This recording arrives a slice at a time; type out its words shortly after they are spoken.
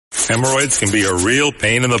Hemorrhoids can be a real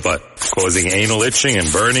pain in the butt, causing anal itching and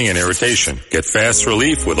burning and irritation. Get fast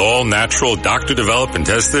relief with all natural, doctor-developed and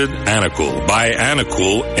tested Anacool. Buy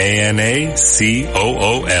Anacool, A-N-A-C-O-O-L,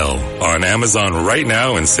 on Amazon right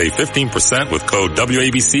now and save 15% with code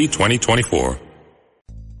WABC 2024.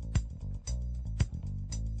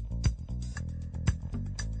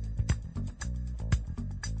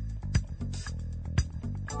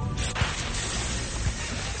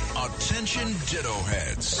 Attention Ditto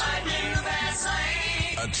Heads.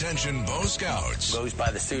 Attention Bo Scouts. Goes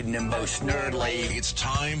by the pseudonym Bo Snerdley. It's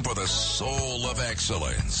time for the Soul of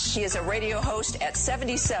Excellence. He is a radio host at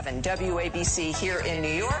 77 WABC here in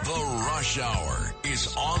New York. The Rush Hour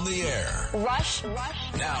is on the air. Rush.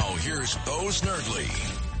 Now here's Bo Snerdley.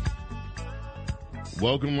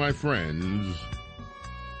 Welcome, my friends,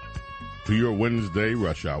 to your Wednesday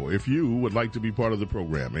Rush Hour. If you would like to be part of the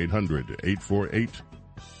program,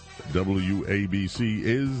 800-848-WABC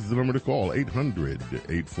is the number to call,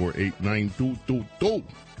 800-848-9222.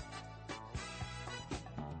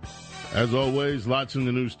 As always, lots in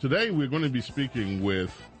the news. Today, we're going to be speaking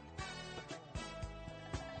with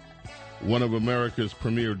one of America's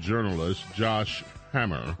premier journalists, Josh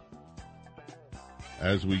Hammer,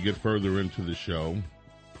 as we get further into the show.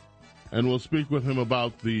 And we'll speak with him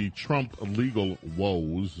about the Trump legal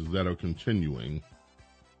woes that are continuing.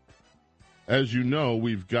 As you know,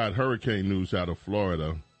 we've got hurricane news out of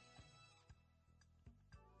Florida.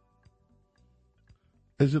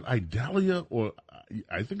 Is it Idalia or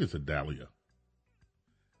I think it's Idalia?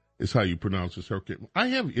 Is how you pronounce this hurricane. I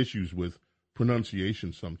have issues with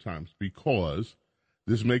pronunciation sometimes because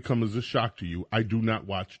this may come as a shock to you. I do not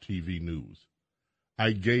watch TV news.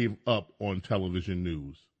 I gave up on television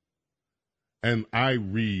news. And I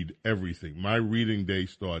read everything. My reading day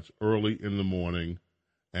starts early in the morning.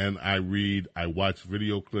 And I watch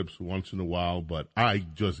video clips once in a while, but I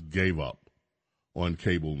just gave up on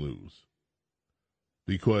cable news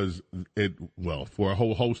because for a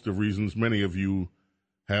whole host of reasons, many of you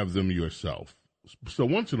have them yourself. So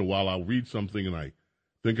once in a while, I'll read something and I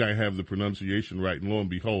think I have the pronunciation right, and lo and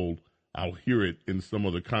behold, I'll hear it in some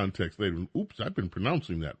other context later. Oops, I've been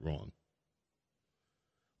pronouncing that wrong.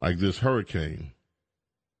 Like this hurricane,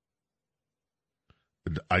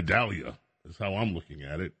 Idalia. Is how I'm looking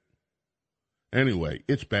at it. Anyway,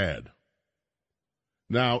 it's bad.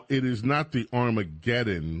 Now, it is not the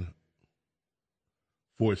Armageddon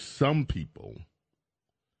for some people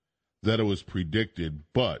that it was predicted,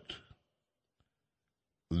 but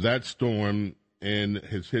that storm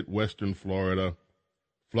has hit western Florida,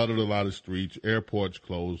 flooded a lot of streets, airports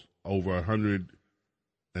closed, over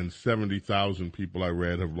 170,000 people I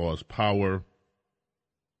read have lost power.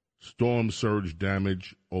 Storm surge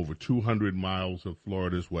damage over 200 miles of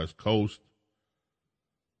Florida's west coast.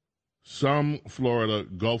 Some Florida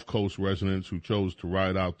Gulf Coast residents who chose to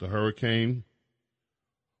ride out the hurricane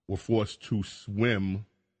were forced to swim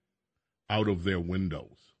out of their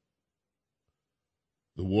windows.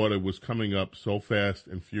 The water was coming up so fast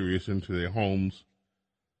and furious into their homes.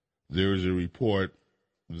 There is a report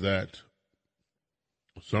that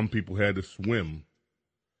some people had to swim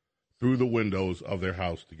through the windows of their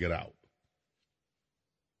house to get out.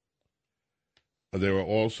 There are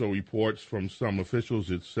also reports from some officials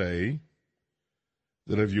that say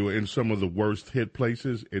that if you're in some of the worst hit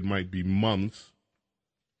places, it might be months,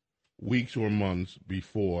 weeks or months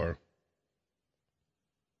before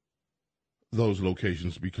those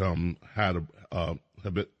locations become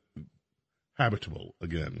habitable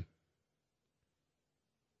again.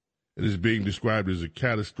 It is being described as a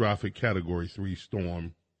catastrophic Category 3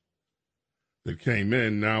 storm that came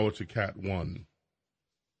in. Now it's a Cat 1.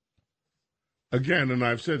 Again, and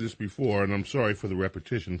I've said this before, and I'm sorry for the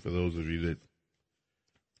repetition for those of you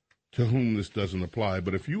to whom this doesn't apply,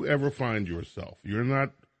 but if you ever find yourself, you're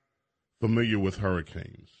not familiar with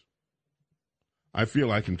hurricanes. I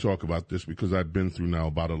feel I can talk about this because I've been through now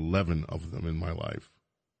about 11 of them in my life.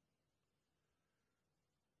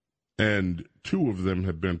 And 2 of them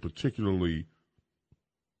have been particularly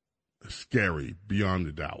scary, beyond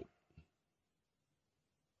a doubt.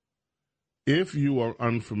 If you are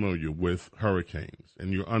unfamiliar with hurricanes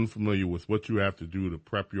and you're unfamiliar with what you have to do to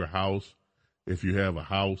prep your house, if you have a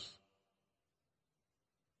house,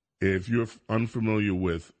 if you're unfamiliar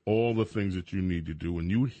with all the things that you need to do, and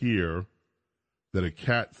you hear that a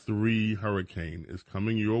Cat 3 hurricane is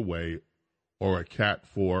coming your way, or a Cat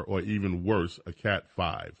 4, or even worse, a Cat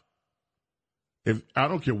 5, I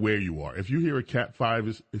don't care where you are, if you hear a Cat 5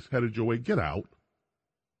 is headed your way, get out.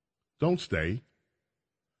 Don't stay.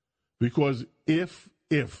 Because if,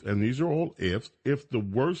 and these are all ifs, if the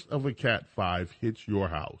worst of a Cat 5 hits your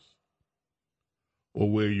house, or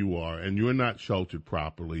where you are and you're not sheltered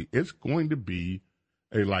properly, it's going to be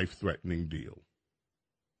a life-threatening deal.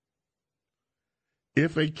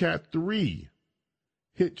 If a Cat 3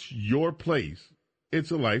 hits your place,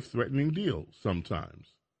 it's a life-threatening deal sometimes.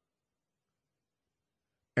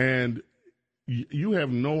 And you have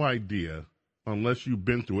no idea unless you've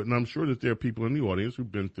been through it, and I'm sure that there are people in the audience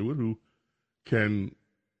who've been through it who can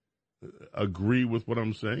agree with what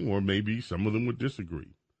I'm saying, or maybe some of them would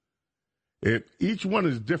disagree. Each one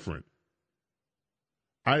is different.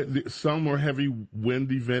 Some are heavy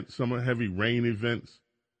wind events, some are heavy rain events.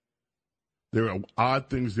 There are odd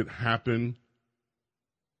things that happen.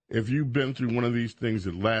 If you've been through one of these things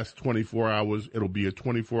that lasts 24 hours, it'll be a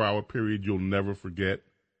 24-hour period you'll never forget.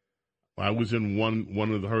 I was in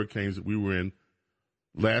one of the hurricanes that we were in,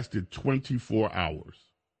 lasted 24 hours.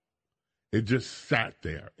 It just sat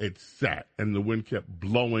there. It sat, and the wind kept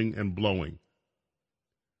blowing and blowing.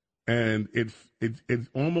 And it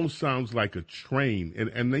almost sounds like a train,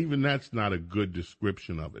 and even that's not a good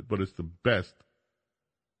description of it, but it's the best.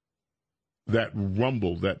 That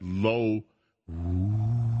rumble, that low,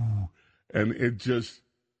 and it just,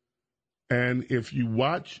 and if you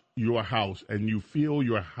watch your house and you feel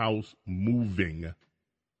your house moving,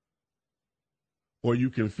 or you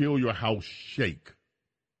can feel your house shake,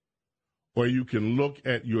 or you can look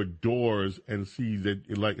at your doors and see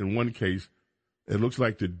that, like in one case, it looks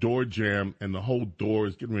like the door jamb and the whole door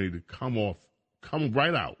is getting ready to come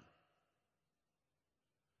right out.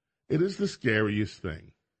 It is the scariest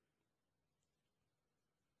thing.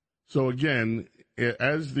 So again,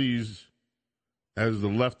 as the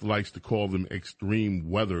left likes to call them extreme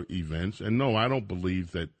weather events, and no, I don't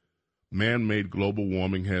believe that man-made global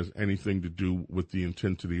warming has anything to do with the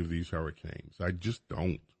intensity of these hurricanes. I just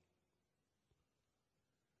don't.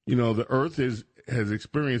 You know, the Earth has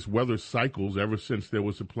experienced weather cycles ever since there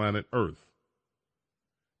was a planet Earth.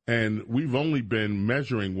 And we've only been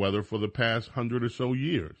measuring weather for the past 100 or so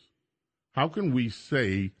years. How can we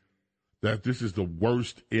say that this is the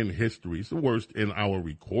worst in history? It's the worst in our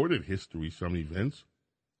recorded history, some events.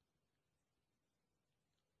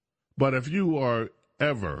 But if you are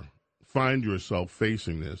ever find yourself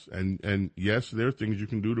facing this, and yes, there are things you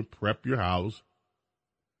can do to prep your house.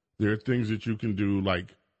 There are things that you can do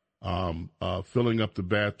like filling up the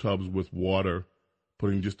bathtubs with water,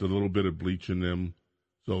 putting just a little bit of bleach in them,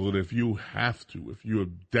 so that if you have to, if you're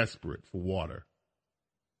desperate for water,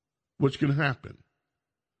 which can happen,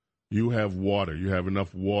 you have water, you have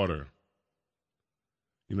enough water.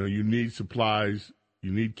 You know, you need supplies,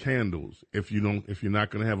 you need candles if you're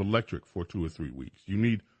not going to have electric for 2 or 3 weeks. You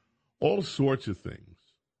need all sorts of things.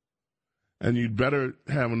 And you'd better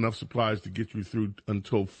have enough supplies to get you through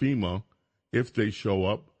until FEMA, if they show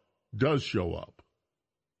up, does show up.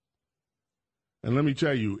 And let me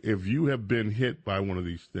tell you, if you have been hit by one of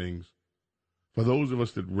these things, for those of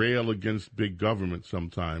us that rail against big government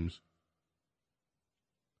sometimes,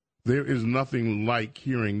 there is nothing like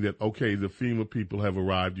hearing that, okay, the FEMA people have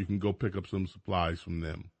arrived, you can go pick up some supplies from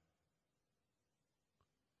them.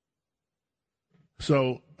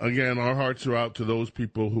 So, again, our hearts are out to those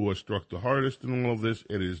people who are struck the hardest in all of this.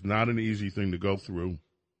 It is not an easy thing to go through.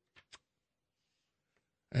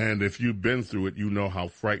 And if you've been through it, you know how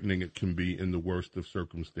frightening it can be in the worst of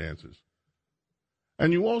circumstances.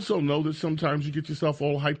 And you also know that sometimes you get yourself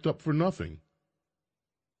all hyped up for nothing.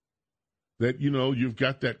 That, you know, you've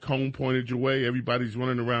got that cone pointed your way, everybody's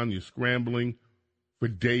running around, you're scrambling for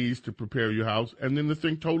days to prepare your house, and then the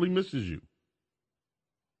thing totally misses you.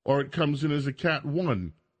 Or it comes in as a Cat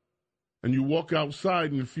 1, and you walk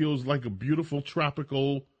outside and it feels like a beautiful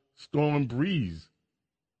tropical storm breeze.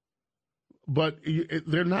 But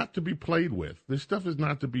they're not to be played with. This stuff is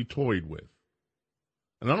not to be toyed with.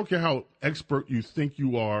 And I don't care how expert you think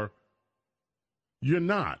you are, you're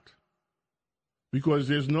not. Because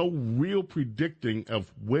there's no real predicting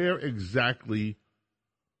of where exactly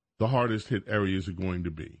the hardest hit areas are going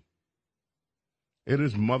to be. It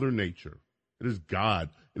is Mother Nature. It is God.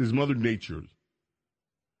 It is Mother Nature.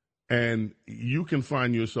 And you can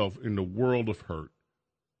find yourself in the world of hurt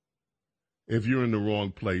if you're in the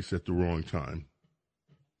wrong place at the wrong time.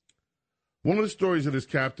 One of the stories that has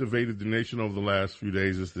captivated the nation over the last few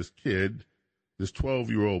days is this kid, this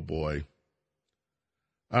 12-year-old boy,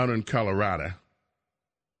 out in Colorado,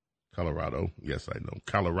 yes, I know,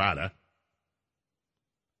 Colorado,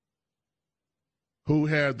 who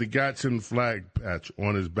had the Gadsden flag patch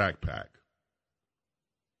on his backpack.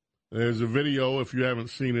 There's a video, if you haven't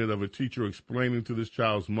seen it, of a teacher explaining to this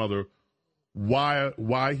child's mother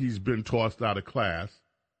why he's been tossed out of class.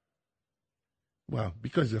 Well,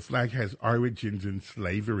 because the flag has origins in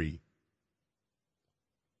slavery.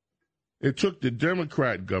 It took the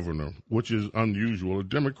Democrat governor, which is unusual, a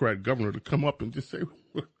Democrat governor to come up and just say,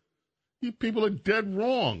 you people are dead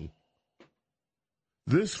wrong.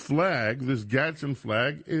 This flag, this Gadsden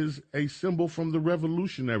flag, is a symbol from the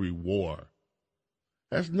Revolutionary War.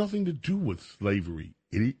 It has nothing to do with slavery,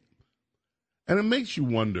 idiot. And it makes you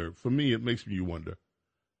wonder, for me, it makes me wonder,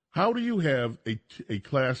 how do you have a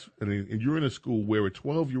class, and you're in a school where a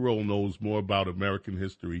 12-year-old knows more about American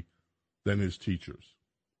history than his teachers?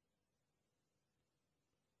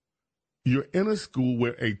 You're in a school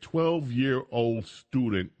where a 12-year-old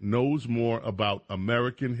student knows more about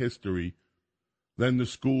American history than the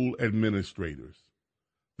school administrators.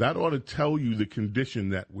 That ought to tell you the condition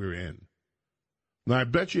that we're in. Now, I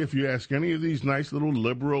bet you if you ask any of these nice little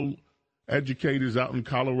liberal educators out in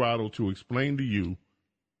Colorado to explain to you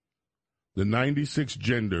the 96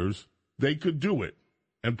 genders, they could do it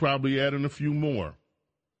and probably add in a few more.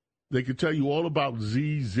 They could tell you all about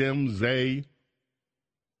Z, Zim, Zay,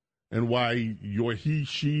 and why your he,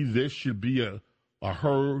 she, this should be a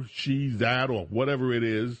her, she, that, or whatever it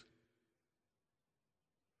is.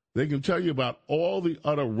 They can tell you about all the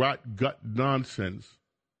utter rot gut nonsense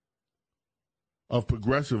of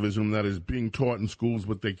progressivism that is being taught in schools,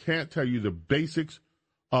 but they can't tell you the basics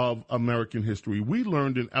of American history. We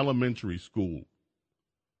learned in elementary school,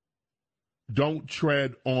 don't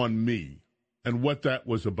tread on me, and what that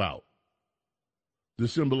was about. The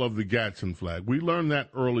symbol of the Gadsden flag. We learned that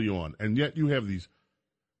early on, and yet you have these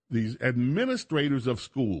administrators of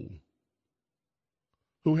school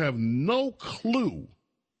who have no clue,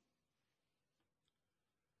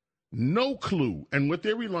 and what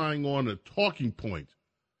they're relying on are talking points.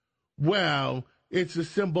 Well, it's a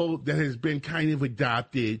symbol that has been kind of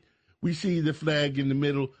adopted. We see the flag in the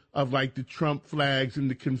middle of like the Trump flags and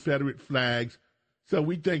the Confederate flags, so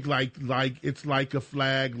we think like it's like a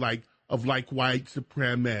flag of white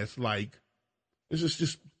supremacists. Like, this is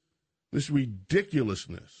just this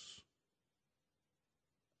ridiculousness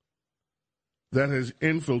that has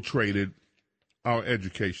infiltrated our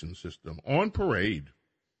education system on parade.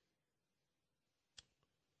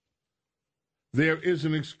 There is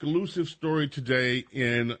an exclusive story today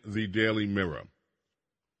in the Daily Mirror,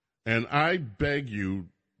 and I beg you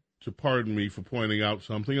to pardon me for pointing out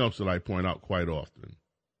something else that I point out quite often.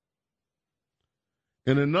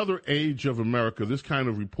 In another age of America, this kind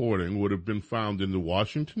of reporting would have been found in the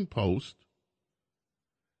Washington Post,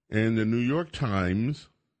 in the New York Times,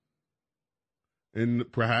 in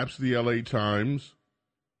perhaps the LA Times,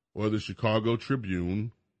 or the Chicago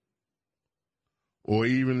Tribune, or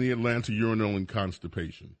even the Atlanta Urinal and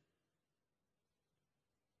Constipation.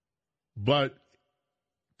 But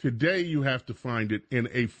today you have to find it in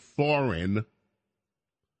a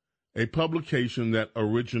publication that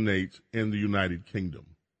originates in the United Kingdom.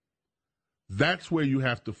 That's where you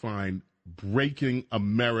have to find breaking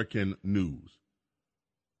American news.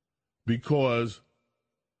 Because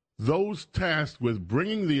those tasked with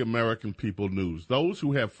bringing the American people news, those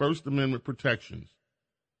who have First Amendment protections,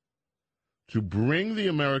 to bring the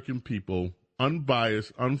American people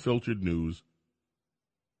unbiased, unfiltered news,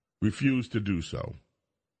 refuse to do so.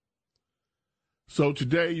 So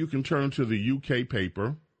today you can turn to the UK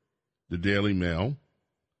paper, the Daily Mail,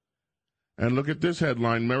 and look at this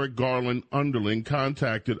headline: Merrick Garland underling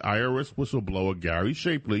contacted IRS whistleblower Gary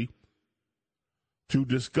Shapley to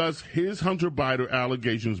discuss his Hunter Biden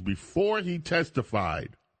allegations before he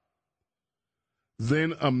testified,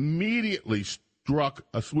 then immediately struck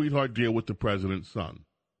a sweetheart deal with the president's son.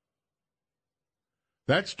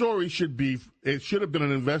 That story should have been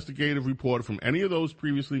an investigative report from any of those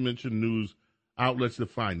previously mentioned news outlets to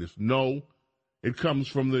find this. No, it comes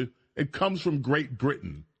from Great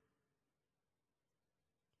Britain.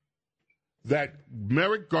 That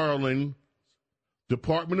Merrick Garland,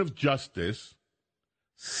 Department of Justice,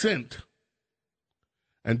 sent,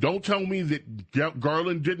 and don't tell me that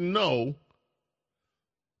Garland didn't know,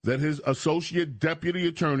 that his Associate Deputy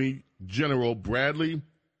Attorney General Bradley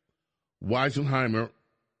Weisenheimer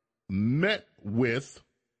met with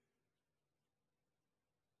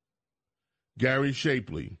Gary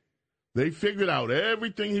Shapley. They figured out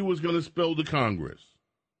everything he was going to spill to Congress.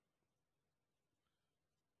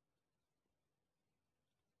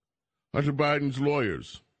 Hunter Biden's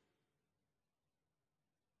lawyers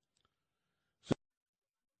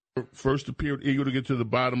first appeared eager to get to the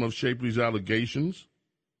bottom of Shapley's allegations.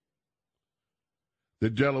 The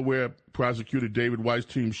Delaware prosecutor David Weiss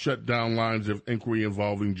team shut down lines of inquiry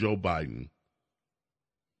involving Joe Biden.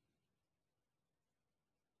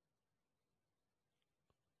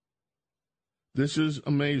 This is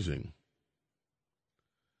amazing.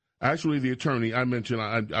 Actually, the attorney, I mentioned,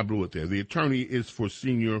 I blew it there. The attorney is for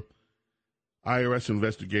senior IRS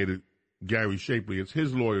investigator Gary Shapley, it's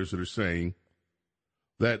his lawyers that are saying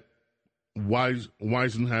that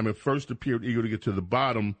Weisenheimer first appeared eager to get to the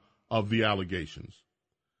bottom of the allegations.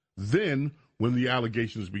 Then, when the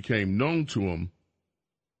allegations became known to him,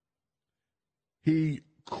 he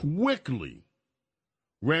quickly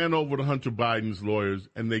ran over to Hunter Biden's lawyers,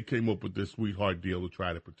 and they came up with this sweetheart deal to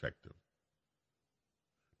try to protect him.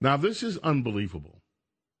 Now, this is unbelievable.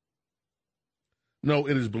 No,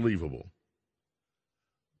 it is believable.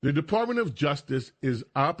 The Department of Justice is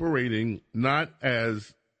operating not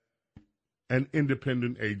as an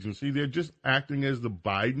independent agency. They're just acting as the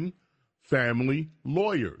Biden family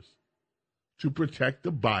lawyers to protect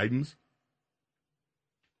the Bidens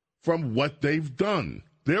from what they've done.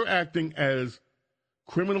 They're acting as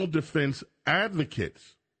criminal defense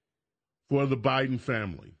advocates for the Biden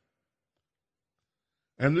family.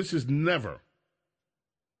 And this is never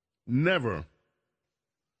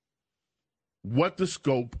what the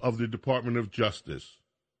scope of the Department of Justice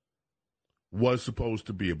was supposed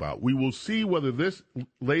to be about. We will see whether this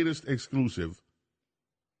latest exclusive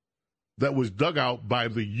that was dug out by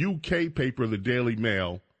the UK paper, the Daily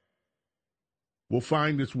Mail, will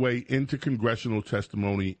find its way into congressional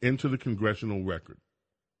testimony, into the congressional record.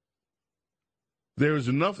 There is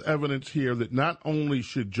enough evidence here that not only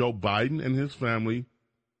should Joe Biden and his family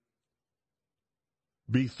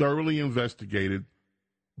be thoroughly investigated,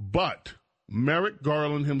 but Merrick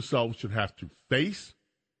Garland himself should have to face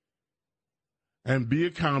and be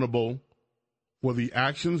accountable for the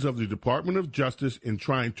actions of the Department of Justice in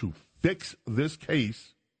trying to fix this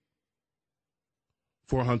case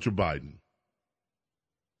for Hunter Biden.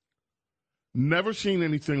 Never seen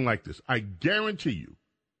anything like this. I guarantee you,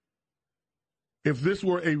 if this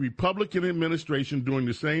were a Republican administration doing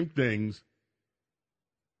the same things,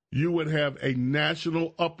 you would have a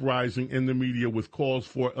national uprising in the media with calls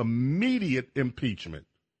for immediate impeachment.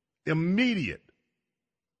 Immediate.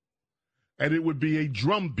 And it would be a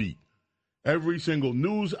drumbeat. Every single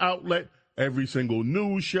news outlet, every single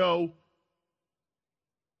news show,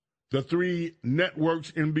 the three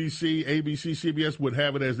networks, NBC, ABC, CBS, would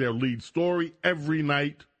have it as their lead story every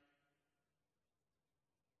night.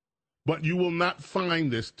 But you will not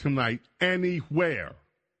find this tonight anywhere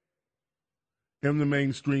in the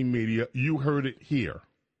mainstream media. You heard it here.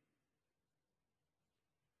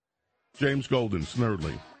 James Golden,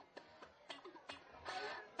 Snerdley.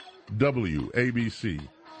 WABC.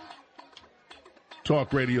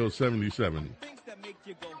 Talk Radio 77.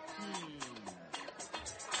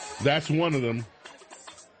 That's one of them.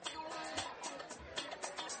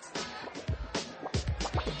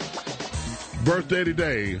 Birthday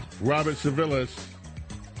today, Robert Savillas,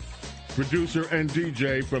 producer and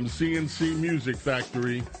DJ from CNC Music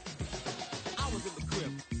Factory,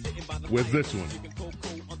 with this one.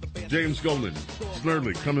 James Golden,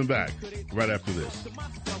 Snerdley, coming back right after this.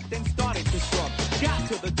 Then started to shrug. Got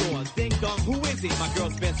to the door, ding dong, who is it? My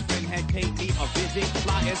girl's best friend had paid me a visit.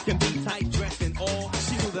 Fly as can be, tight dressed and all.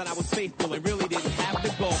 She knew that I was faithful and really didn't have to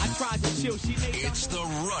go. I tried to chill, she made It's the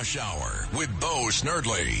Rush Hour with Bo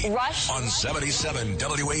Snerdley. Rush on 77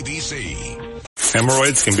 WABC.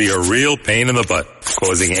 Hemorrhoids can be a real pain in the butt,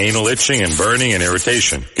 causing anal itching and burning and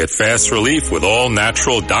irritation. Get fast relief with all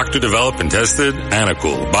natural doctor-developed and tested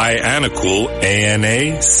Anacool. Buy Anacool,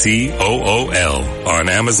 ANACOOL, on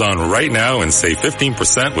Amazon right now and save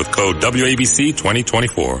 15% with code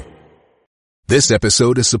WABC2024. This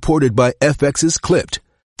episode is supported by FX's Clipped,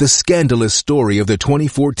 the scandalous story of the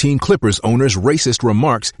 2014 Clippers owner's racist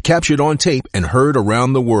remarks captured on tape and heard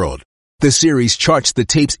around the world. The series charts the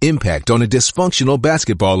tape's impact on a dysfunctional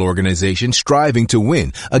basketball organization striving to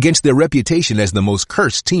win against their reputation as the most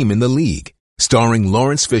cursed team in the league. Starring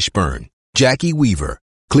Lawrence Fishburne, Jackie Weaver,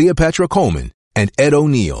 Cleopatra Coleman, and Ed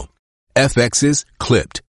O'Neill. FX's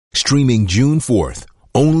Clipped, streaming June 4th,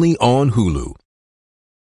 only on Hulu.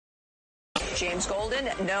 James Golden,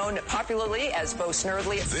 known popularly as Bo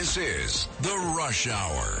Snerdley. This is the Rush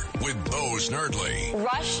Hour with Bo Snerdley.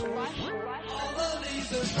 Rush.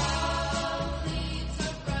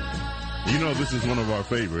 You know, this is one of our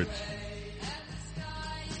favorites.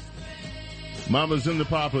 Mamas and the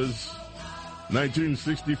Papas,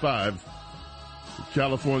 1965,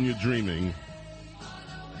 California Dreaming.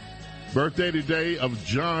 Birthday today of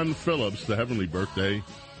John Phillips, the heavenly birthday.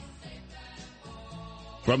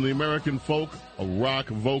 From the American folk rock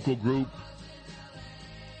vocal group,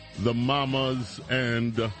 the Mamas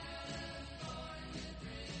and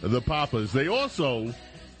the Papas. They also,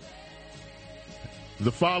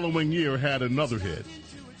 the following year, had another hit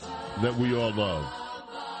that we all love.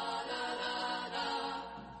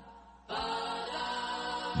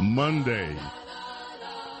 Monday.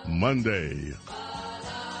 Monday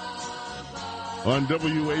on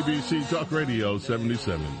WABC Talk Radio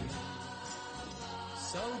 77.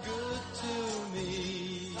 So good to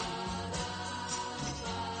me.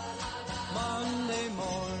 Monday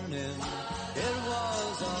morning, it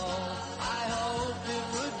was all I hoped it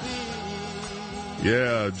would be.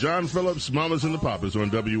 Yeah, John Phillips, Mamas and the Papas on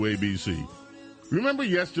WABC. Remember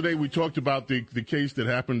yesterday we talked about the case that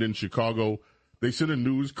happened in Chicago? They sent a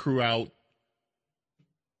news crew out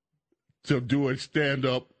to do a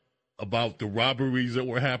stand-up about the robberies that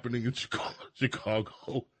were happening in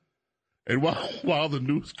Chicago. And while the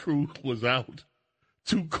news crew was out,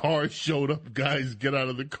 2 cars showed up. Guys get out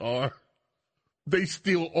of the car. They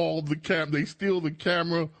steal all the They steal the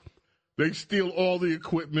camera. They steal all the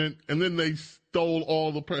equipment. And then they stole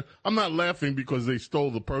all the... I'm not laughing because they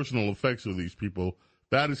stole the personal effects of these people.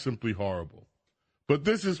 That is simply horrible. But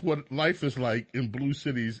this is what life is like in blue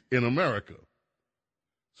cities in America.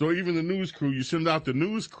 So even the news crew, you send out the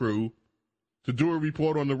news crew to do a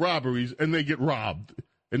report on the robberies, and they get robbed.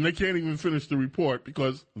 And they can't even finish the report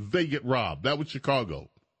because they get robbed. That was Chicago.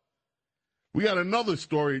 We got another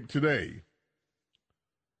story today.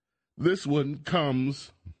 This one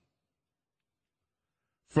comes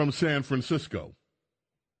from San Francisco.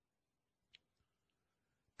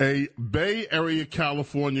 A Bay Area,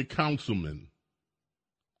 California councilman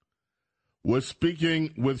was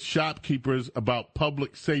speaking with shopkeepers about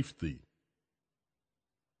public safety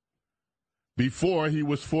before he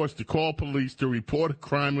was forced to call police to report a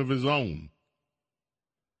crime of his own.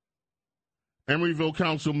 Emeryville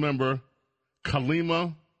Council member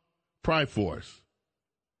Kalima Pryforce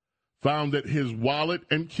found that his wallet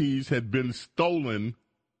and keys had been stolen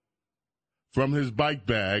from his bike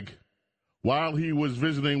bag while he was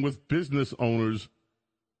visiting with business owners,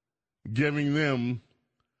 giving them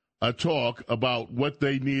a talk about what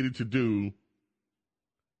they needed to do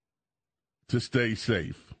to stay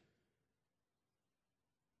safe.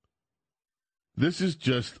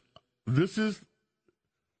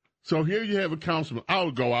 So here you have a councilman.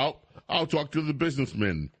 I'll go out. I'll talk to the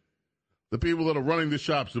businessmen, the people that are running the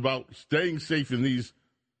shops about staying safe in these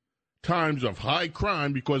times of high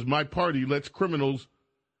crime because my party lets criminals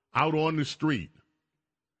out on the street.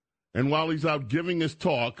 And while he's out giving his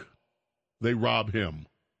talk, they rob him.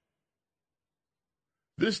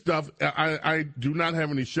 This stuff, I do not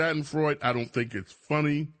have any schadenfreude. I don't think it's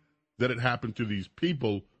funny that it happened to these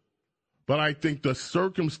people. But I think the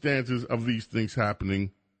circumstances of these things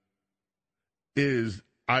happening is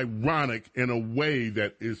ironic in a way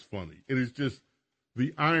that is funny. It is just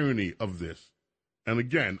the irony of this. And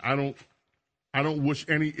again, I don't wish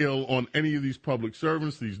any ill on any of these public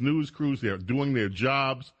servants, these news crews. They are doing their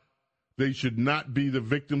jobs. They should not be the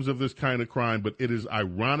victims of this kind of crime. But it is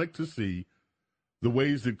ironic to see the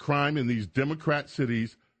ways that crime in these Democrat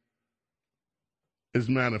cities is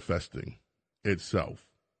manifesting itself.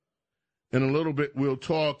 In a little bit, we'll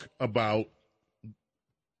talk about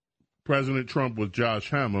President Trump with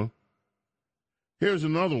Josh Hammer. Here's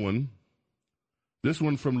another one. This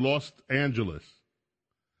one from Los Angeles.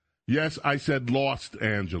 Yes, I said Los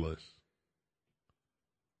Angeles.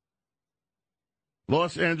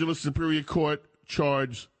 Los Angeles Superior Court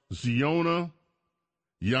charged Ziona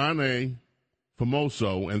Yane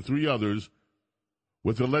Famoso and 3 others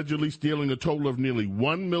with allegedly stealing a total of nearly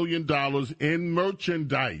 $1 million in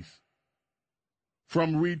merchandise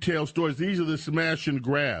from retail stores. These are the smash and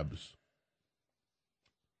grabs.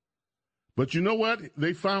 But you know what?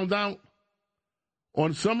 They found out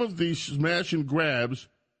on some of these smash and grabs,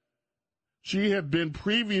 she had been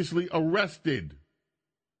previously arrested.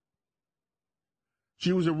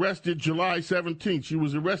 She was arrested July 17th. She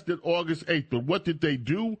was arrested August 8th. But what did they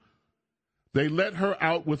do? They let her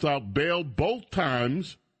out without bail both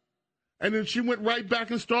times, and then she went right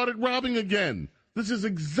back and started robbing again. This is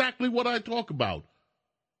exactly what I talk about.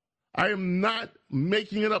 I am not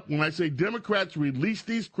making it up when I say Democrats release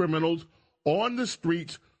these criminals on the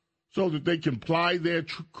streets so that they can ply their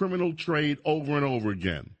criminal trade over and over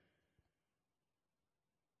again.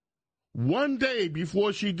 One day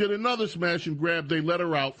before she did another smash and grab, they let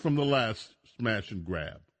her out from the last smash and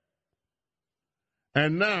grab.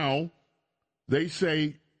 And now they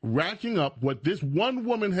say, racking up what this one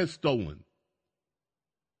woman has stolen,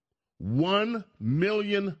 $1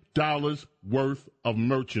 million worth of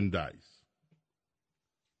merchandise.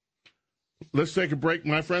 Let's take a break,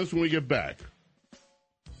 my friends. When we get back,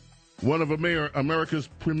 one of America's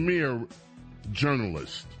premier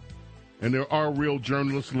journalists, and there are real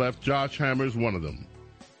journalists left, Josh Hammer is one of them.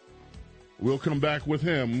 We'll come back with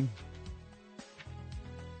him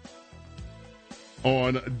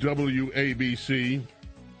on WABC.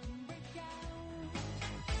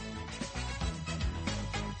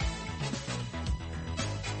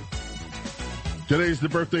 Today's the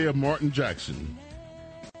birthday of Martin Jackson,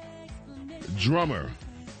 drummer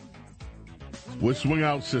with Swing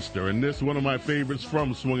Out Sister. And this, one of my favorites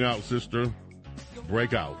from Swing Out Sister,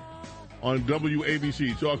 Breakout, on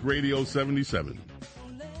WABC Talk Radio 77.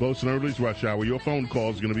 Bo Snerdley's Rush Hour. Your phone call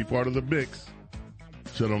is going to be part of the mix,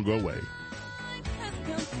 so don't go away.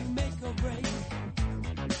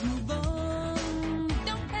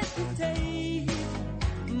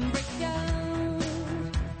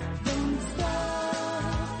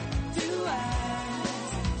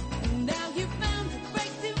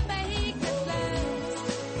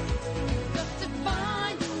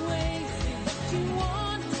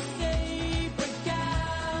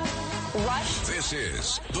 This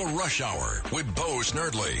is The Rush Hour with Bo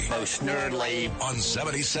Snerdley. Bo Snerdley. On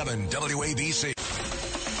 77 WABC.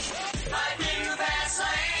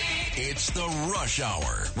 It's The Rush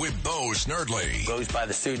Hour with Bo Snerdley. Goes by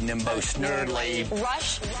the pseudonym Bo Snerdley.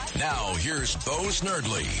 Rush. Now, here's Bo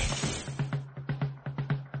Snerdley.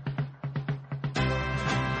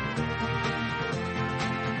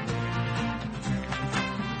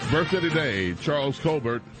 Birthday today, Charles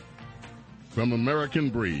Colbert from American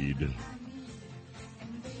Breed.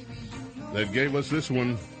 That gave us this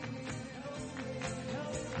one.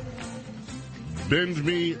 Bend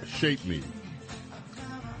Me, Shape Me.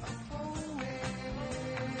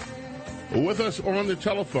 With us on the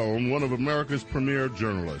telephone, one of America's premier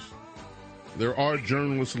journalists. There are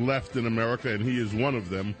journalists left in America, and he is one of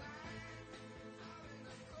them.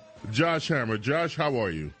 Josh Hammer. Josh, how are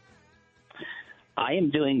you? I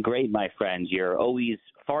am doing great, my friend. You're always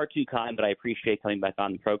far too kind, but I appreciate coming back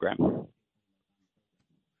on the program.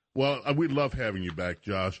 Well, we love having you back,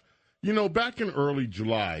 Josh. You know, back in early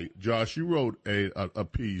July, Josh, you wrote a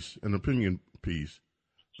piece, an opinion piece,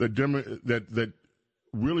 that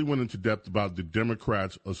really went into depth about the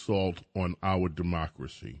Democrats' assault on our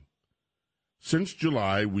democracy. Since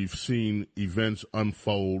July, we've seen events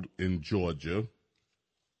unfold in Georgia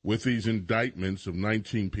with these indictments of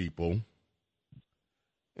 19 people,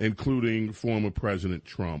 including former President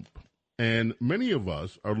Trump. And many of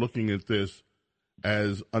us are looking at this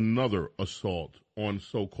as another assault on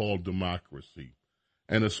so-called democracy,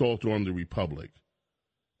 an assault on the republic.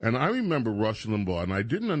 And I remember Rush Limbaugh, and I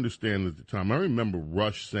didn't understand at the time, I remember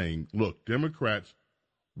Rush saying, look, Democrats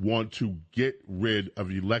want to get rid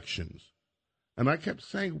of elections. And I kept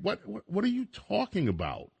saying, what are you talking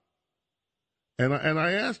about? And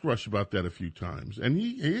I asked Rush about that a few times, and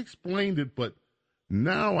he explained it, but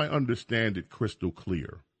now I understand it crystal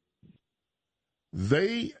clear.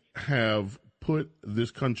 They have put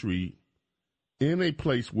this country in a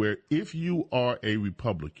place where if you are a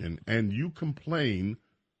Republican and you complain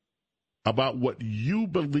about what you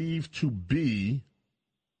believe to be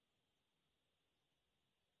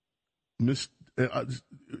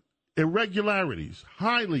irregularities,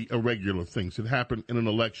 highly irregular things that happen in an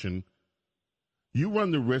election, you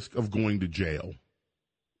run the risk of going to jail.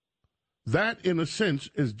 That, in a sense,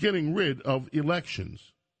 is getting rid of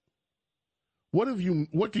elections. What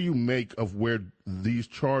do you make of where these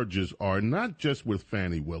charges are, not just with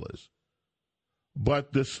Fani Willis,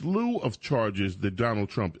 but the slew of charges that Donald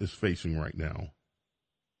Trump is facing right now?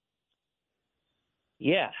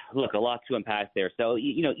 Yeah, look, a lot to unpack there. So,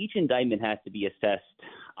 each indictment has to be assessed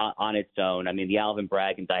on its own. I mean, the Alvin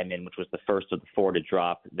Bragg indictment, which was the first of the four to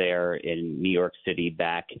drop there in New York City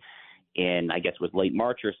back in, I guess, was late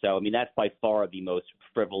March or so. I mean, that's by far the most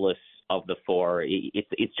frivolous of the four.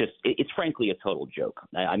 It's frankly a total joke.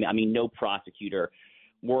 I mean, no prosecutor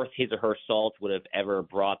worth his or her salt would have ever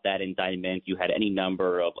brought that indictment. You had any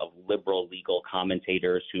number of liberal legal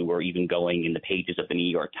commentators who were even going in the pages of the New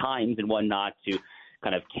York Times and whatnot to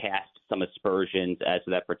kind of cast some aspersions as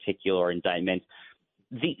to that particular indictment.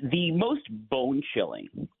 The most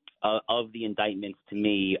bone-chilling of the indictments to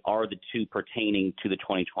me are the two pertaining to the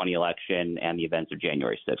 2020 election and the events of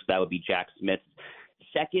January 6th. That would be Jack Smith's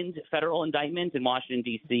second federal indictment in Washington,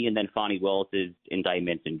 D.C., and then Fani Willis's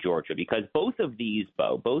indictment in Georgia, because both of these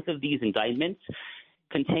indictments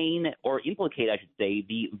contain or implicate, I should say,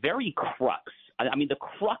 the very crux, the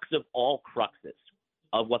crux of all cruxes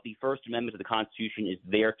of what the First Amendment of the Constitution is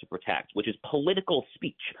there to protect, which is political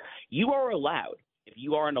speech. You are allowed, if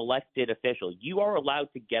you are an elected official, you are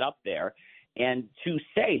allowed to get up there and to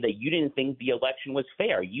say that you didn't think the election was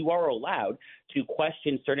fair. You are allowed to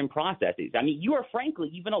question certain processes. I mean, you are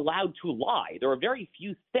frankly even allowed to lie. There are very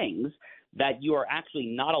few things that you are actually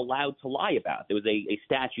not allowed to lie about. There was a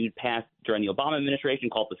statute passed during the Obama administration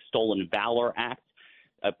called the Stolen Valor Act,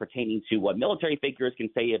 pertaining to what military figures can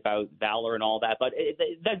say about valor and all that. But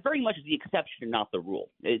that very much is the exception, not the rule.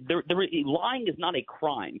 Lying is not a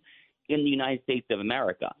crime in the United States of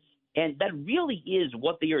America. And that really is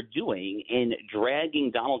what they are doing in dragging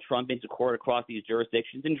Donald Trump into court across these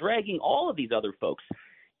jurisdictions and dragging all of these other folks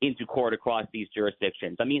into court across these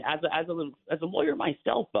jurisdictions. I mean, as a lawyer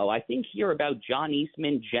myself, Bo, I think here about John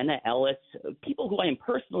Eastman, Jenna Ellis, people who I am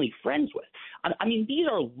personally friends with. I mean, these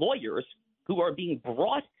are lawyers who are being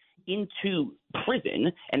brought into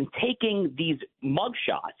prison and taking these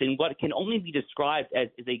mugshots in what can only be described as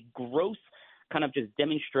a gross kind of just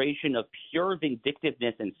demonstration of pure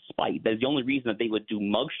vindictiveness and spite. That's the only reason that they would do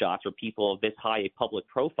mugshots for people of this high a public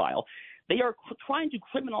profile. They are trying to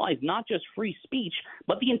criminalize not just free speech,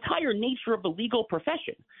 but the entire nature of the legal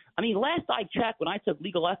profession. I mean, last I checked, when I took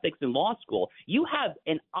legal ethics in law school, you have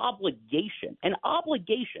an obligation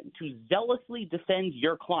to zealously defend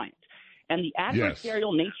your client. And the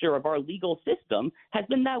adversarial nature of our legal system has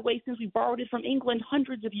been that way since we borrowed it from England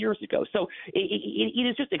hundreds of years ago. So it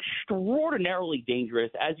is just extraordinarily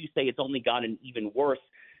dangerous. As you say, it's only gotten even worse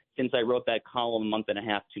since I wrote that column a month and a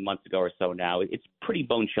half, 2 months ago or so now. It's pretty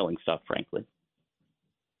bone-chilling stuff, frankly.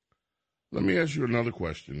 Let me ask you another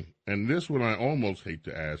question. And this one I almost hate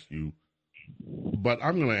to ask you, but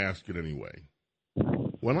I'm going to ask it anyway.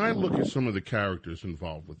 When I look at some of the characters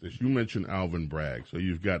involved with this, you mentioned Alvin Bragg. So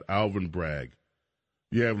you've got Alvin Bragg.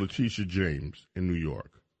 You have Letitia James in New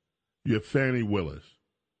York. You have Fannie Willis.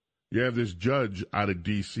 You have this judge out of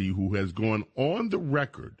D.C. who has gone on the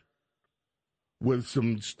record with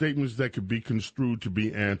some statements that could be construed to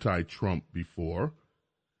be anti-Trump before,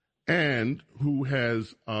 and who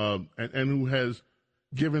has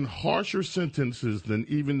given harsher sentences than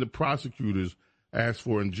even the prosecutors asked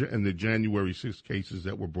for in the January 6 cases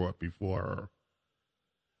that were brought before her.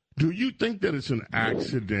 Do you think that it's an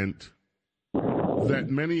accident that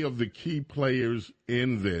many of the key players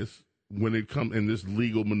in this, when it comes in this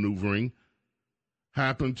legal maneuvering,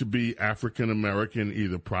 happen to be African American,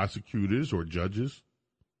 either prosecutors or judges?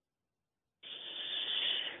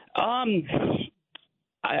 I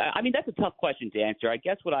mean, that's a tough question to answer. I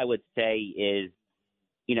guess what I would say is,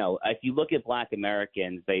 you know, if you look at Black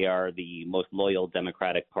Americans, they are the most loyal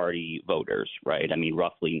Democratic Party voters, right? I mean,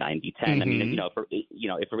 roughly 90-10. I mean,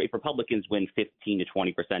 if Republicans win 15 to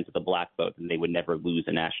 20% of the Black vote, then they would never lose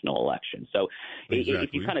a national election. So exactly.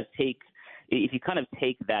 if you kind of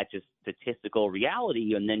take that just statistical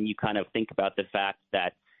reality, and then you kind of think about the fact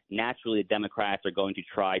that naturally the Democrats are going to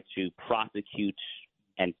try to prosecute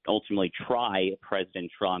and ultimately try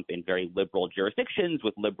President Trump in very liberal jurisdictions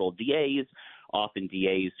with liberal DAs, often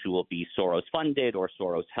DAs who will be Soros-funded or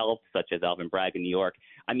Soros-helped, such as Alvin Bragg in New York.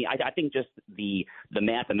 I mean, I think just the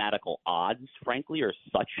mathematical odds, frankly, are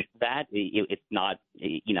such that it's not,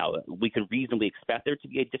 you know, we could reasonably expect there to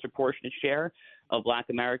be a disproportionate share of Black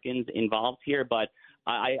Americans involved here. But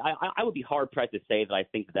I would be hard-pressed to say that I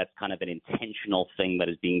think that's kind of an intentional thing that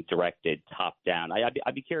is being directed top-down.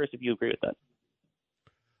 I'd be curious if you agree with that.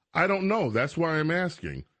 I don't know. That's why I'm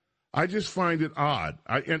asking. I just find it odd.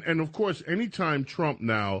 And of course, anytime Trump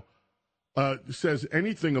now says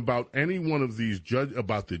anything about any one of these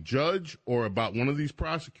about the judge or about one of these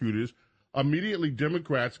prosecutors, immediately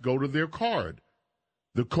Democrats go to their card,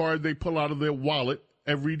 the card they pull out of their wallet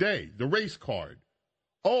every day, the race card.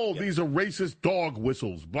 Oh, These are racist dog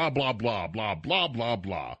whistles, blah, blah, blah, blah, blah, blah,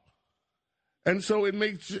 blah. And so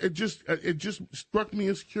it just struck me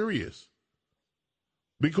as curious.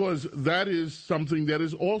 Because that is something that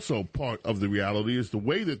is also part of the reality, is the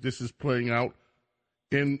way that this is playing out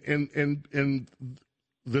in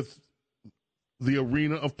the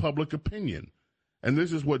arena of public opinion. And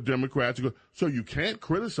this is what Democrats are going. So you can't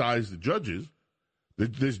criticize the judges.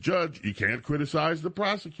 This judge, you can't criticize the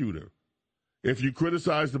prosecutor. If you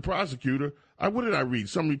criticize the prosecutor, what did I read?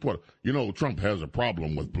 Some report, Trump has a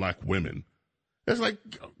problem with black women. It's like,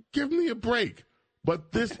 give me a break.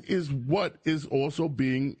 But this is what is also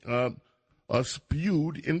being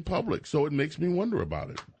spewed in public. So it makes me wonder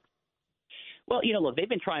about it. Well, look, they've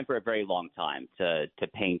been trying for a very long time to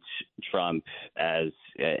paint Trump as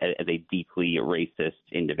a deeply racist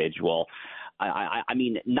individual. I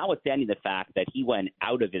mean, notwithstanding the fact that he went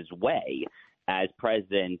out of his way as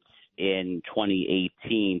president in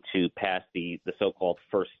 2018 to pass the so-called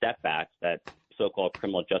First Step Act, that so-called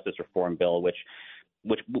criminal justice reform bill, which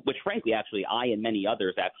frankly, actually, I and many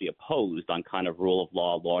others actually opposed on kind of rule of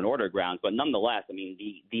law and order grounds. But nonetheless, I mean,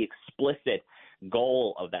 the explicit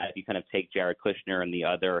goal of that, if you kind of take Jared Kushner and the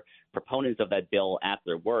other proponents of that bill at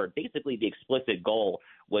their word, basically the explicit goal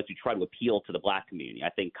was to try to appeal to the black community. I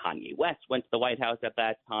think Kanye West went to the White House at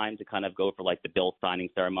that time to kind of go for like the bill signing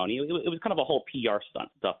ceremony. It was kind of a whole PR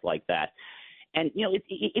stuff like that. And,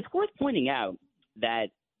 it's worth pointing out that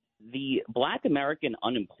the black American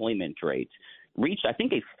unemployment rate reached, I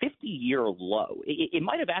think, a 50-year low. It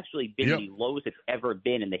might have actually been the lowest it's ever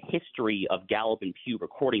been in the history of Gallup and Pew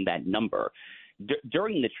recording that number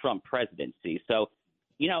during the Trump presidency. So,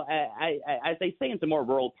 you know, as they say in some more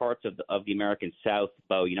rural parts of the American South,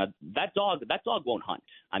 Bo, you know, that dog won't hunt.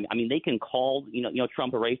 I mean, they can call, you know,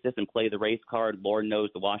 Trump a racist and play the race card. Lord knows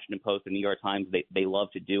the Washington Post and New York Times, they love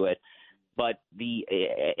to do it. But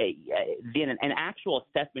an actual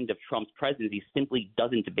assessment of Trump's presidency simply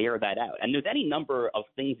doesn't bear that out. And there's any number of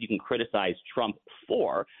things you can criticize Trump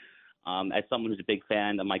for. As someone who's a big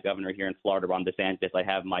fan of my governor here in Florida, Ron DeSantis, I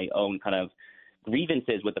have my own kind of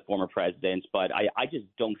grievances with the former president, but I just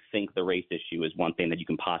don't think the race issue is one thing that you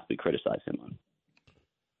can possibly criticize him on.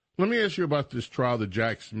 Let me ask you about this trial, the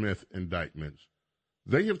Jack Smith indictments.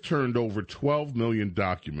 They have turned over 12 million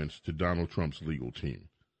documents to Donald Trump's legal team.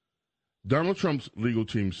 Donald Trump's legal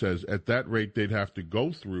team says at that rate they'd have to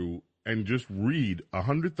go through and just read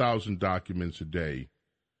 100,000 documents a day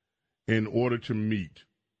in order to meet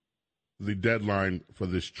the deadline for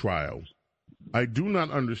this trial. I do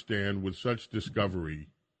not understand with such discovery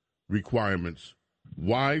requirements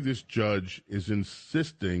why this judge is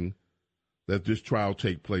insisting that this trial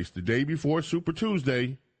take place the day before Super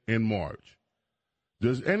Tuesday in March.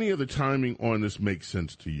 Does any of the timing on this make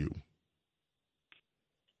sense to you?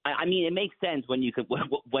 I mean, it makes sense when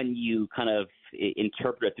you kind of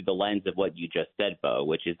interpret it through the lens of what you just said, Bo,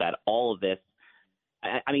 which is that all of this,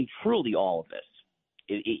 I mean, truly all of this,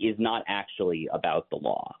 is not actually about the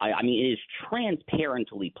law. I mean, it is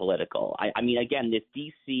transparently political. I mean, again, this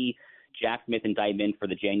D.C. Jack Smith indictment for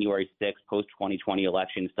the January 6th post-2020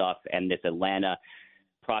 election stuff and this Atlanta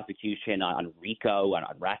prosecution on RICO, on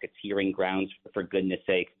racketeering grounds, for goodness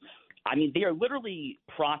sake. I mean, they are literally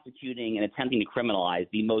prosecuting and attempting to criminalize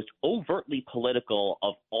the most overtly political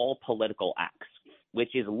of all political acts,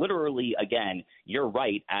 which is literally, again, you're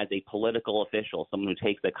right, as a political official, someone who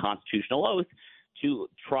takes the constitutional oath, to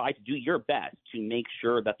try to do your best to make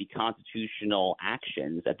sure that the constitutional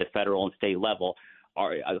actions at the federal and state level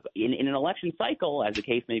are in an election cycle, as the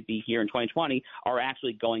case may be here in 2020, are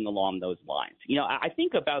actually going along those lines. You know, I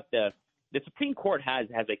think about the Supreme Court has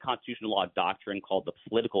a constitutional law doctrine called the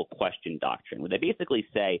political question doctrine, where they basically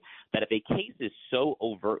say that if a case is so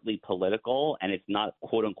overtly political and it's not,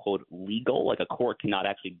 quote unquote, legal, like a court cannot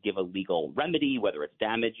actually give a legal remedy, whether it's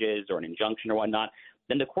damages or an injunction or whatnot,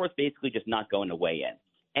 then the court's basically just not going to weigh in.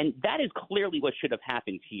 And that is clearly what should have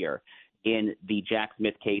happened here in the Jack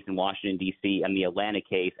Smith case in Washington, D.C., and the Atlanta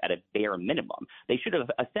case at a bare minimum. They should have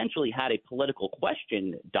essentially had a political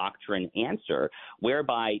question doctrine answer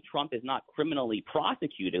whereby Trump is not criminally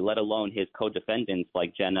prosecuted, let alone his co-defendants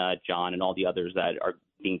like Jenna, John, and all the others that are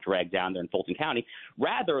being dragged down there in Fulton County.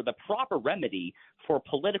 Rather, the proper remedy for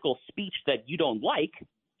political speech that you don't like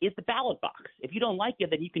is the ballot box. If you don't like it,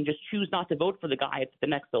 then you can just choose not to vote for the guy at the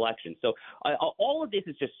next election. So all of this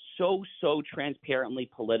is just so transparently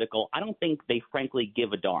political. I don't think they frankly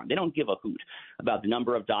give a darn. They don't give a hoot about the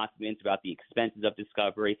number of documents, about the expenses of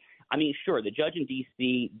discovery. I mean, sure, the judge in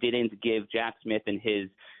D.C. didn't give Jack Smith and his,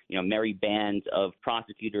 you know, merry band of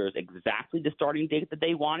prosecutors exactly the starting date that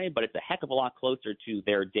they wanted, but it's a heck of a lot closer to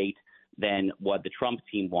their date than what the Trump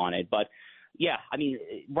team wanted. But yeah, I mean,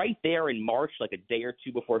 right there in March, like a day or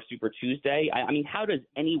two before Super Tuesday, I mean, how does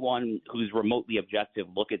anyone who's remotely objective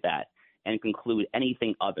look at that and conclude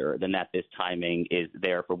anything other than that this timing is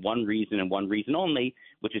there for one reason and one reason only,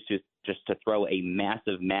 which is just to throw a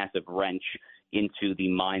massive wrench into the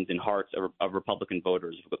minds and hearts of Republican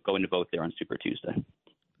voters going to vote there on Super Tuesday?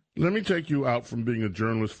 Let me take you out from being a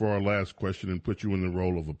journalist for our last question and put you in the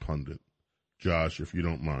role of a pundit, Josh, if you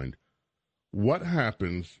don't mind. What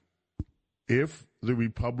happens if the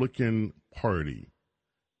Republican Party,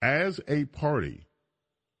 as a party,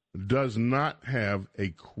 does not have a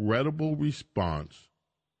credible response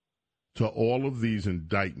to all of these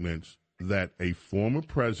indictments that a former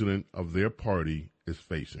president of their party is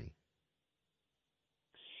facing?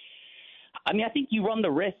 I mean, I think you run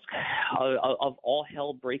the risk of all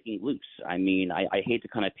hell breaking loose. I mean, I hate to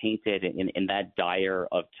kind of paint it in that dire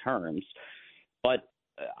of terms, but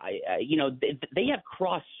they have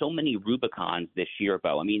crossed so many Rubicons this year,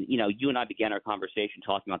 Bo. I mean, you know, you and I began our conversation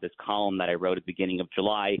talking about this column that I wrote at the beginning of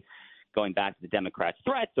July, going back to the Democrats'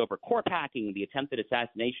 threats over court packing, the attempted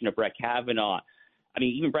assassination of Brett Kavanaugh. I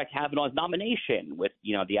mean, even Brett Kavanaugh's nomination with,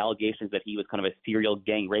 you know, the allegations that he was kind of a serial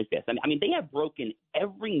gang rapist. I mean, they have broken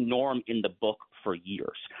every norm in the book for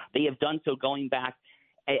years. They have done so going back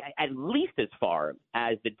at least as far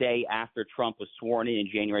as the day after Trump was sworn in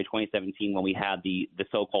January 2017, when we had the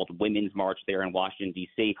so-called Women's March there in Washington,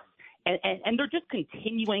 D.C. And they're just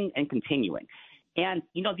continuing and continuing. And,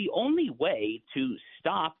 the only way to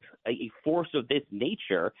stop a force of this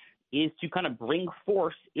nature is to kind of bring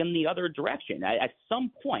force in the other direction. At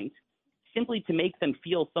some point, simply to make them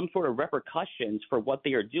feel some sort of repercussions for what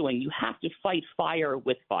they are doing, you have to fight fire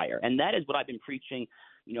with fire. And that is what I've been preaching,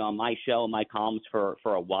 on my show and my columns for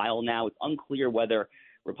a while now. It's unclear whether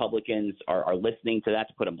Republicans are listening to that,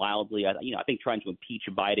 to put it mildly. I think trying to impeach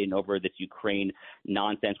Biden over this Ukraine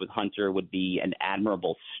nonsense with Hunter would be an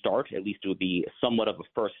admirable start. At least it would be somewhat of a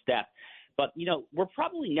first step. But, we're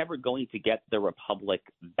probably never going to get the republic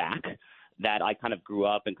back that I kind of grew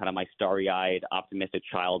up and kind of my starry-eyed, optimistic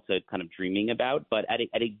childhood kind of dreaming about. But at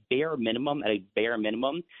a bare minimum,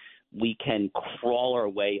 we can crawl our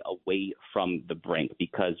way away from the brink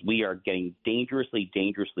because we are getting dangerously,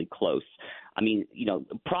 dangerously close. I mean,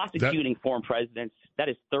 prosecuting foreign presidents, that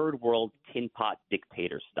is third world tin pot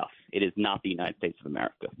dictator stuff. It is not the United States of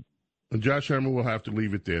America. And Josh Herman, will have to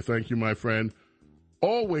leave it there. Thank you, my friend.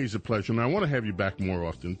 Always a pleasure, and I want to have you back more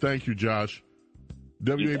often. Thank you, Josh.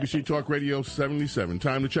 WABC Talk Radio 77.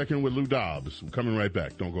 Time to check in with Lou Dobbs. We're coming right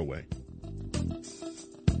back. Don't go away.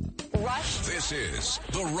 Rush. This is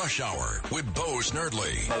The Rush Hour with Bo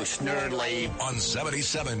Snerdley. Bo Snerdley. On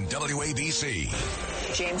 77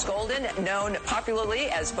 WABC. James Golden, known popularly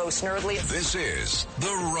as Bo Snerdley. This is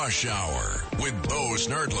The Rush Hour with Bo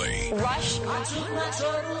Snerdley. Rush. I took my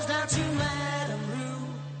troubles down to Madame Rue.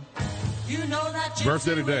 You know that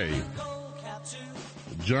Birthday today.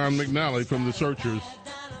 John McNally from The Searchers.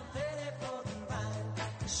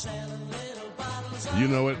 You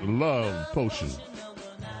know it, Love Potion.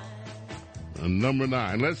 Number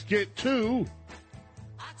 9. Let's get to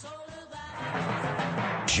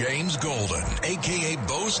James Golden, a.k.a.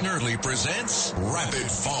 Bo Snerdley, presents Rapid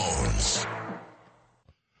Phones.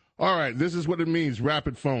 All right, this is what it means,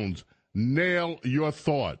 Rapid Phones. Nail your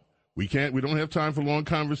thought. We don't have time for long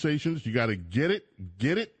conversations. You got to get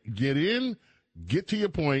in, get to your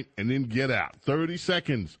point, and then get out. 30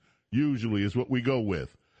 seconds usually is what we go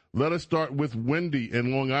with. Let us start with Wendy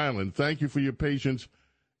in Long Island. Thank you for your patience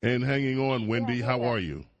and hanging on, Wendy. Yeah, how are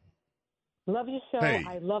you? Love your show. Hey.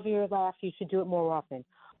 I love your laugh. You should do it more often.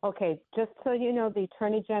 Okay, just so you know, the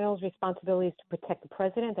Attorney General's responsibility is to protect the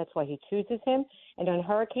president. That's why he chooses him. And on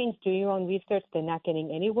hurricanes, do your own research. They're not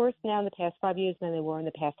getting any worse now in the past 5 years than they were in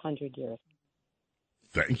the past 100 years.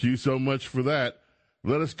 Thank you so much for that.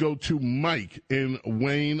 Let us go to Mike in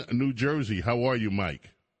Wayne, New Jersey. How are you, Mike?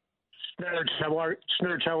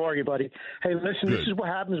 Snurge, how are you, buddy? Hey, listen, Good. This is what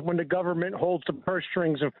happens when the government holds the purse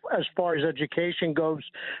strings as far as education goes.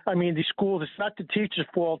 I mean, the schools, it's not the teachers'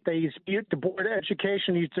 fault. The Board of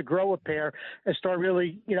Education needs to grow a pair and start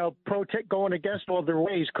really, going against all their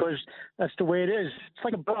ways, because that's the way it is. It's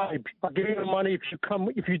like a bribe. I'll give you the money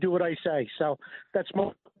if you do what I say. So that's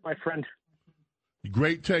my friend.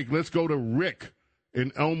 Great take. Let's go to Rick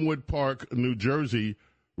in Elmwood Park, New Jersey.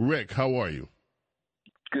 Rick, how are you?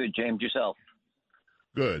 Good, James. Yourself?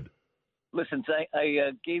 Good. Listen,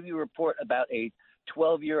 I gave you a report about a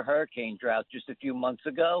 12-year hurricane drought just a few months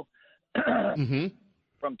ago,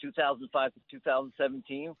 from 2005 to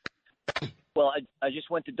 2017. Well, I just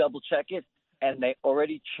went to double-check it, and they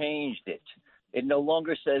already changed it. It no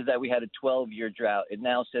longer says that we had a 12-year drought. It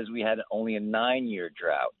now says we had only a 9-year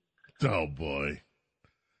drought. Oh, boy.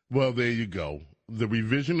 Well, there you go. The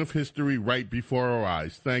revision of history right before our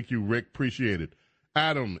eyes. Thank you, Rick. Appreciate it.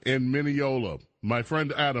 Adam in Mineola. My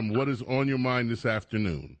friend Adam, what is on your mind this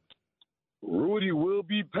afternoon? Rudy will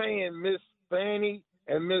be paying Miss Fanny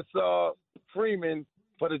and Miss Freeman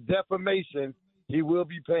for the defamation. He will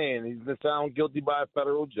be paying. He's been found guilty by a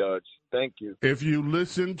federal judge. Thank you. If you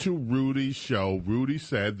listen to Rudy's show, Rudy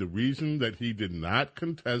said the reason that he did not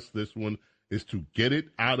contest this one is to get it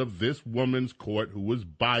out of this woman's court who was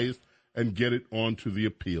biased and get it onto the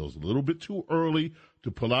appeals. A little bit too early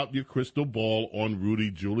to pull out your crystal ball on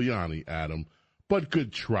Rudy Giuliani, Adam, but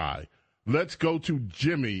good try. Let's go to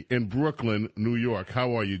Jimmy in Brooklyn, New York.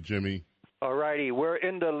 How are you, Jimmy? All righty. We're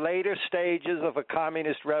in the later stages of a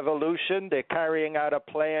communist revolution. They're carrying out a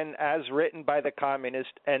plan as written by the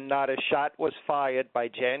communists, and not a shot was fired by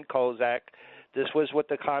Jan Kozak. This was what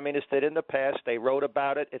the communists did in the past. They wrote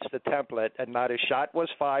about it. It's the template, and not a shot was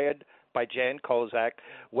fired by Jan Kozak,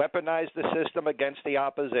 weaponized the system against the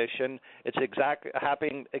opposition. It's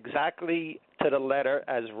happening exactly to the letter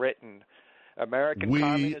as written. American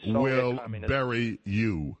communists, We Soviet will communists. bury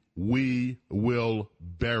you. We will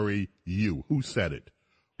bury you. Who said it?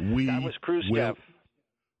 That was Khrushchev.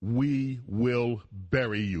 We will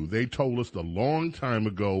bury you. They told us a long time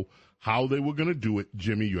ago how they were going to do it.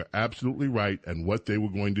 Jimmy, you're absolutely right, and what they were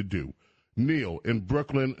going to do. Neil in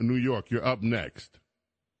Brooklyn, New York, you're up next.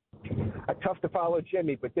 Tough to follow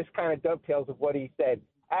Jimmy, but this kind of dovetails with what he said.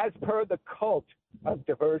 As per the cult of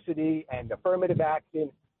diversity and affirmative action,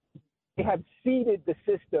 they have seeded the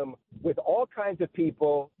system with all kinds of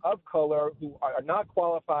people of color who are not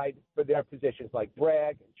qualified for their positions, like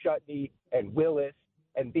Bragg and Chutney and Willis.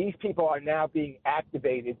 And these people are now being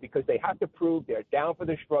activated because they have to prove they're down for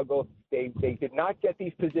the struggle. They did not get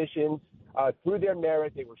these positions through their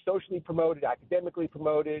merit. They were socially promoted, academically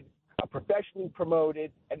promoted, professionally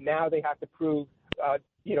promoted, and now they have to prove,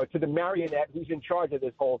 to the marionette who's in charge of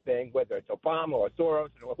this whole thing, whether it's Obama or Soros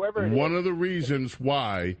or whoever it is. One of the reasons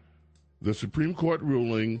why the Supreme Court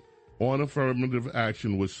ruling on affirmative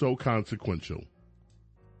action was so consequential.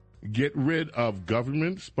 Get rid of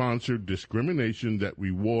government-sponsored discrimination that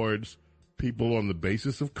rewards people on the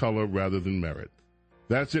basis of color rather than merit.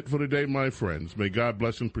 That's it for today, my friends. May God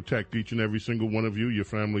bless and protect each and every single one of you, your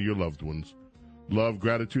family, your loved ones. Love,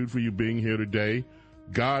 gratitude for you being here today.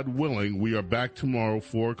 God willing, we are back tomorrow,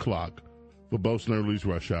 4 o'clock, for Bo Snerdley's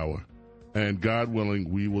Rush Hour. And God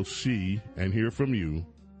willing, we will see and hear from you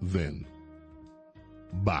then.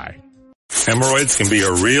 Bye. Hemorrhoids can be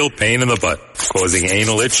a real pain in the butt, causing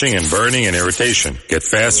anal itching and burning and irritation. Get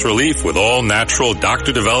fast relief with all natural,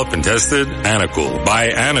 doctor-developed and tested Anacool. Buy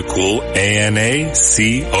Anacool,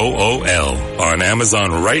 ANACOOL, on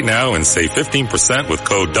Amazon right now and save 15% with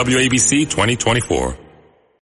code WABC2024.